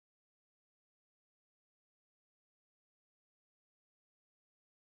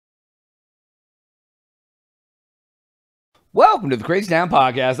Welcome to the Crazy Town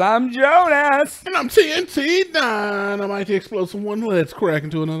Podcast. I'm Jonas. And I'm TNT Dynamite the Explosive One. Let's crack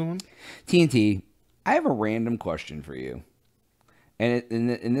into another one. TNT, I have a random question for you. And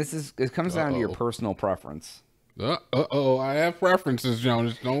it comes down to your personal preference. Uh-oh, I have preferences,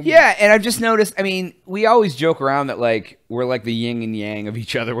 Jonas. Don't... Yeah, and I've just noticed, I mean, we always joke around that, like, we're like the yin and yang of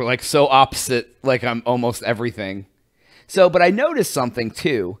each other. We're, like, so opposite, like, I'm almost everything. So, but I noticed something,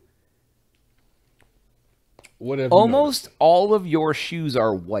 too. Almost all of your shoes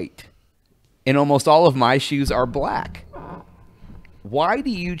are white. And almost all of my shoes are black. Why do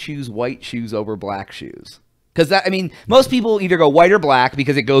you choose white shoes over black shoes? Because, that, I mean, most people either go white or black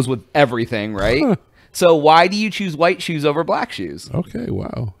because it goes with everything, right? Huh. So why do you choose white shoes over black shoes? Okay,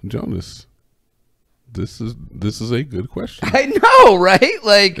 wow. Jonas, this is a good question. I know, right?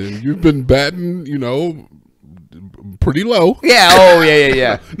 Like, and you've been batting, you know, pretty low. Yeah, oh,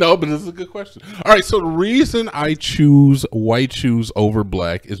 yeah. No, but this is a good question. All right, so the reason I choose white shoes over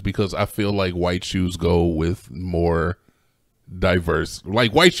black is because I feel like white shoes go with more diverse.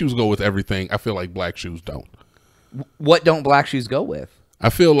 Like, white shoes go with everything. I feel like black shoes don't. What don't black shoes go with? I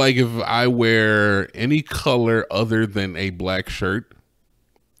feel like if I wear any color other than a black shirt,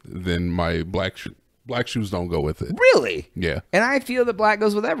 then my black shoes don't go with it. Really? Yeah. And I feel that black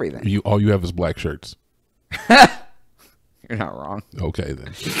goes with everything. All you have is black shirts. You're not wrong. Okay,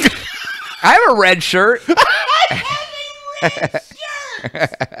 then. I have a red shirt.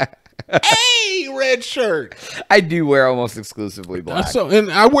 Hey, red shirt. I do wear almost exclusively black.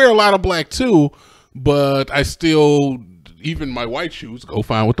 And I wear a lot of black too, but I still, even my white shoes go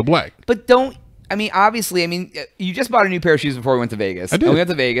fine with the black. But obviously, you just bought a new pair of shoes before we went to Vegas. I did. And we went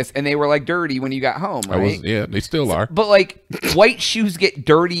to Vegas, and they were, like, dirty when you got home, right? Yeah, they still are. But, like, white shoes get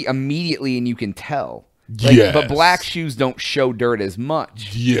dirty immediately, and you can tell. Like, yes. But black shoes don't show dirt as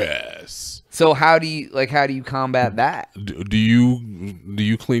much. Yes. So how do you combat that? Do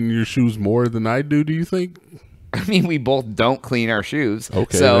you clean your shoes more than I do? Do you think? I mean, we both don't clean our shoes.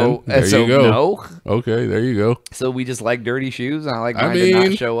 Okay. So there you go. No. Okay, there you go. So we just like dirty shoes, and I like mine to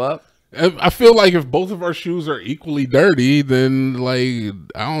not show up. I feel like if both of our shoes are equally dirty, then, like,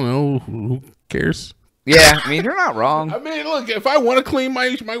 I don't know, who cares? Yeah, I mean, you're not wrong. I mean, look, if I want to clean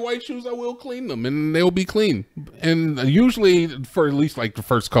my white shoes, I will clean them, and they'll be clean. And usually, for at least like the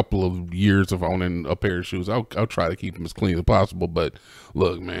first couple of years of owning a pair of shoes, I'll try to keep them as clean as possible. But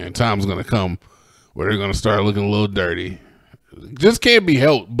look, man, time's gonna come where they're gonna start looking a little dirty. Just can't be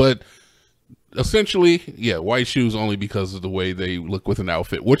helped. But essentially, yeah, white shoes only because of the way they look with an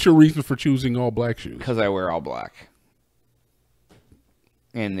outfit. What's your reason for choosing all black shoes? Because I wear all black.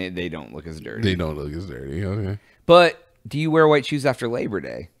 And they don't look as dirty. They don't look as dirty, okay. But do you wear white shoes after Labor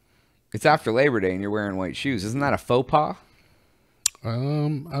Day? It's after Labor Day and you're wearing white shoes. Isn't that a faux pas? I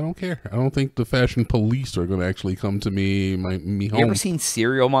don't care. I don't think the fashion police are going to actually come to me home. You ever seen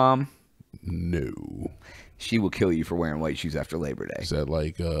Serial Mom? No. She will kill you for wearing white shoes after Labor Day. Is that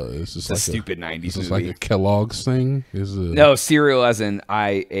like is this like a stupid 90s movie? Is this like a Kellogg's thing? No, cereal as in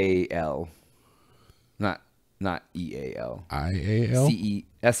IAL. Not EAL.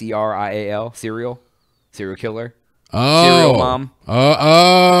 IAL? CESERIAL. Serial killer. Oh. Serial mom.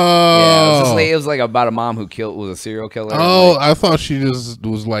 Yeah, it was like about a mom who was a serial killer. Oh, I thought she just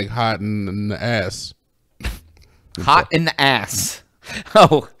was like hot in the ass. Hot in the ass.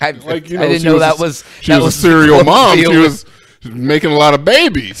 Oh, I didn't know that was. She was a serial mom. She was making a lot of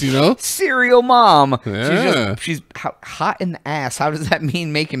babies, you know. Serial mom. Yeah. She's hot in the ass. How does that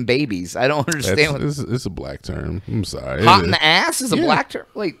mean making babies? I don't understand. It's a black term. I'm sorry. Hot in the ass is a black term.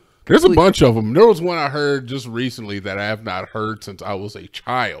 Like, there's a bunch of them. There was one I heard just recently that I have not heard since I was a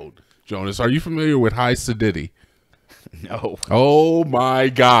child. Jonas, are you familiar with high acidity? No. Oh my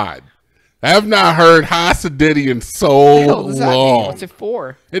God. I have not heard high acidity in so long. What's it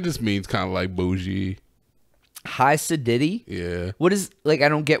for? It just means kind of like bougie. High acidity? Yeah. What is, like, I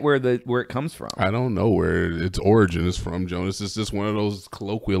don't get where it comes from. I don't know where its origin is from, Jonas. It's just one of those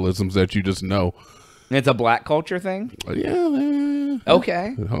colloquialisms that you just know. It's a black culture thing? Yeah, man.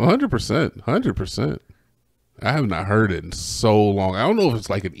 Okay. 100%. 100%. I have not heard it in so long. I don't know if it's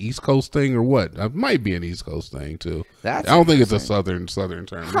like an East Coast thing or what. It might be an East Coast thing, too. I don't think it's a southern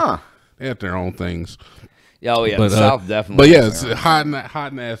term. Huh. They have their own things. Oh, yeah. But, the South definitely. But yeah, it's hot in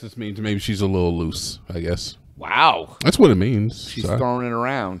the ass. This means maybe she's a little loose, I guess. Wow. That's what it means. She's throwing it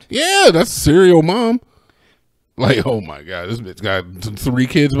around. Yeah, that's serial mom. Like, oh my God, this bitch got 3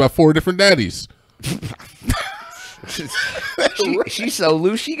 kids by 4 different daddies. She's so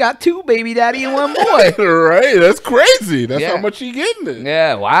loose, she got 2 baby daddy and 1 boy. Right? That's crazy. That's how much she getting it.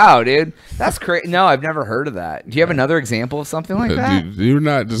 Yeah, wow, dude. That's crazy. No, I've never heard of that. Do you have another example of something like that? Dude, you're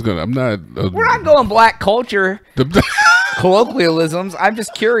not just gonna. I'm not. We're not going black culture. colloquialisms. I'm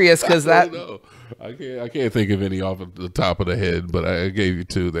just curious because that. No, I can't think of any off the top of the head, but I gave you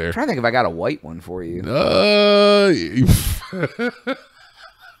two there. I'm trying to think if I got a white one for you.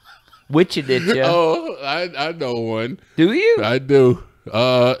 Which did you? Oh, I know one. Do you? I do.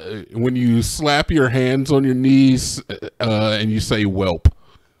 When you slap your hands on your knees and you say "whelp."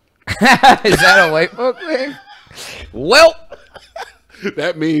 Is that a white folk thing? Well,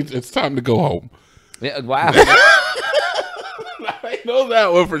 that means it's time to go home. yeah, wow. I know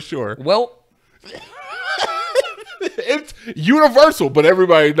that one for sure. Well, It's universal, but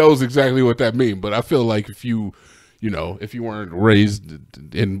everybody knows exactly what that means. But I feel like if you weren't raised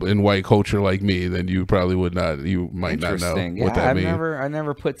in white culture like me, then you probably would not. You might not know what that means. I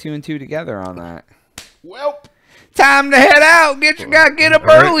never put two and two together on that. Well, Time to head out. Gotta get up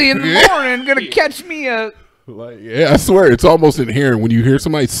early in the morning. Gonna catch me a. I swear it's almost inherent when you hear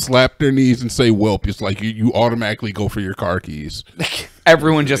somebody slap their knees and say "whelp." It's like you automatically go for your car keys.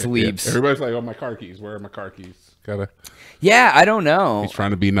 Everyone just leaves. Yeah. Everybody's like, "Oh, my car keys. Where are my car keys?" Yeah, I don't know. He's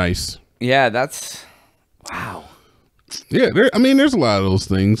trying to be nice. Yeah, that's wow. Yeah, there's a lot of those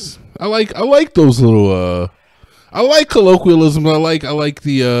things. I like those little. I like colloquialism. I like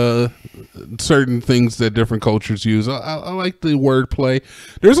the certain things that different cultures use. I like the wordplay.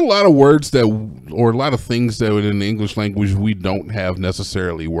 There's a lot of words or a lot of things that in the English language we don't have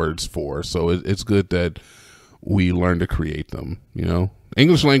necessarily words for. So it's good that we learn to create them.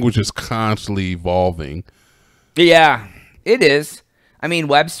 English language is constantly evolving. Yeah, it is. I mean,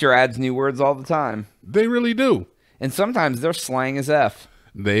 Webster adds new words all the time. They really do. And sometimes they're slang as F.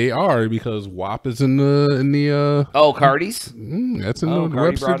 They are, because WAP is in the Oh, Cardi's? That's in the Cardi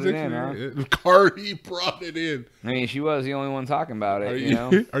Webster brought it in, dictionary. Cardi brought it in. I mean, she was the only one talking about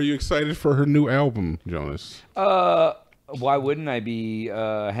it, Are you excited for her new album, Jonas? Why wouldn't I be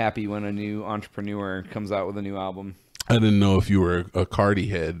happy when a new entrepreneur comes out with a new album? I didn't know if you were a Cardi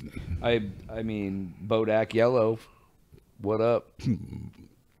head. I mean, Bodak Yellow, what up? Do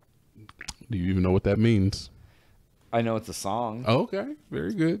you even know what that means? I know it's a song. Oh, okay,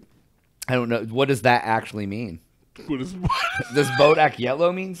 very good. I don't know. What does that actually mean? What is? Does Bodak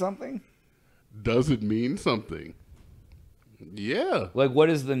Yellow mean something? Does it mean something? Yeah. Like, what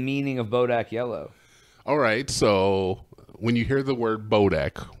is the meaning of Bodak Yellow? All right. So when you hear the word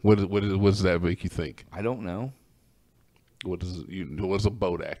Bodak, what does that make you think? I don't know. What's a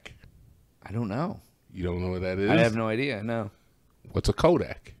Bodak? I don't know. You don't know what that is? I have no idea. No. What's a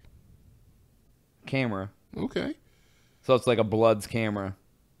Kodak? Camera. Okay. So it's like a Bloods camera.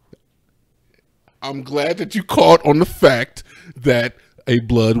 I'm glad that you caught on the fact that a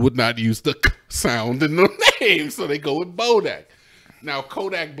Blood would not use the k sound in the name, so they go with Bodak. Now,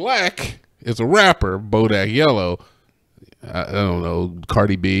 Kodak Black is a rapper. Bodak Yellow, I don't know.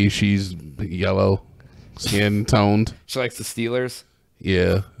 Cardi B, she's yellow, skin toned. She likes the Steelers.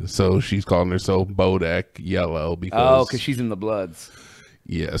 Yeah, so she's calling herself Bodak Yellow because because she's in the Bloods.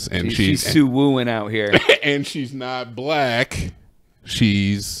 Yes, and she's Sue Wooing out here, and she's not black.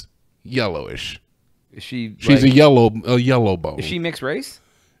 She's yellowish. Is she? She's like, a yellow bone. Is she mixed race?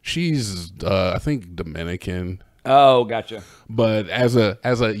 She's I think Dominican. Oh, gotcha. But as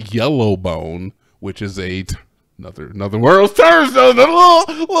a yellow bone, which is another world's terms, though, the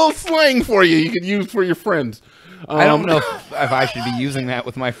little slang for you can use for your friends. I don't know if I should be using that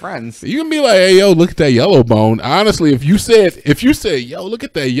with my friends. You can be like, "Hey, yo, look at that yellow bone." Honestly, if you said, "Yo, look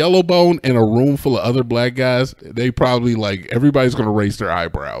at that yellow bone," in a room full of other black guys, they probably everybody's gonna raise their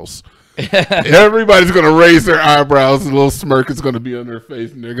eyebrows. Everybody's gonna raise their eyebrows. A little smirk is gonna be on their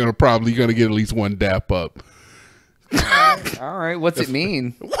face, and they're probably gonna get at least one dap up. All right, what's it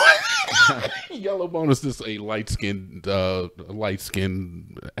mean? Yellow bone is just a light skinned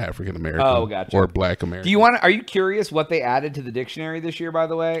African American. Oh, gotcha. Or Black American. Are you curious what they added to the dictionary this year? By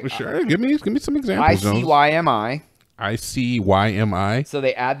the way, sure. Give me some examples. ICYMI. ICYMI. So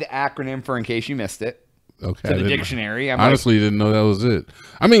they add the acronym for in case you missed it. Okay. To the dictionary. Honestly, didn't know that was it.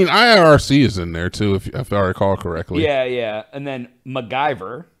 I mean, IRC is in there too, if I recall correctly. Yeah, and then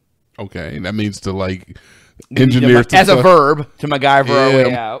MacGyver. Okay, that means to engineer as a verb to MacGyver our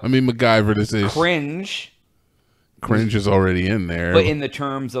way out. I mean, MacGyver. This is cringe. Cringe is already in there, but in the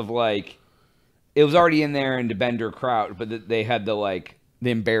terms of it was already in there in the Bender Kraut, but they had the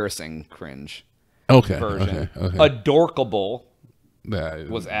embarrassing cringe. Version. Okay. Adorkable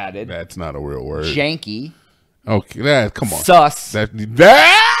was added. That's not a real word. Janky. Okay, come on. Sus. That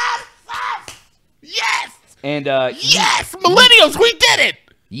yes. And yes, millennials, we did it.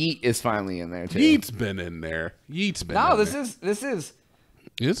 Yeet is finally in there too. Yeet's been in there. This is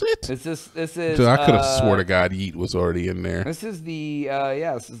Is it? This is So I could have swore to God Yeet was already in there. This is the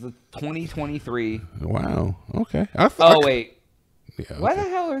this is the 2023. Wow. Okay. Wait. Yeah, Why the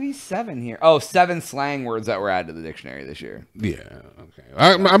hell are these 7 here? Oh, 7 slang words that were added to the dictionary this year. Yeah. Okay.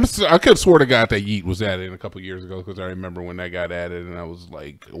 I could have swore to God that Yeet was added a couple years ago because I remember when that got added and I was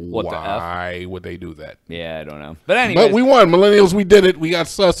like, why would they do that? Yeah, I don't know. But anyway, but we won. Millennials, we did it. We got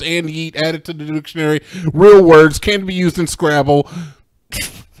sus and Yeet added to the dictionary. Real words can be used in Scrabble.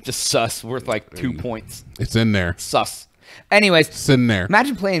 Just sus, worth like 2 points. It's in there. Sus. Anyways, it's in there.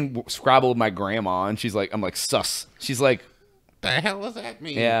 Imagine playing Scrabble with my grandma and she's like, I'm like, sus. She's like, the hell does that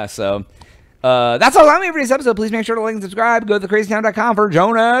mean? Yeah, so that's all I'm here for this episode. Please make sure to like and subscribe. Go to thecrazytown.com for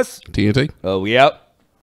Jonas. TNT. Oh, yep.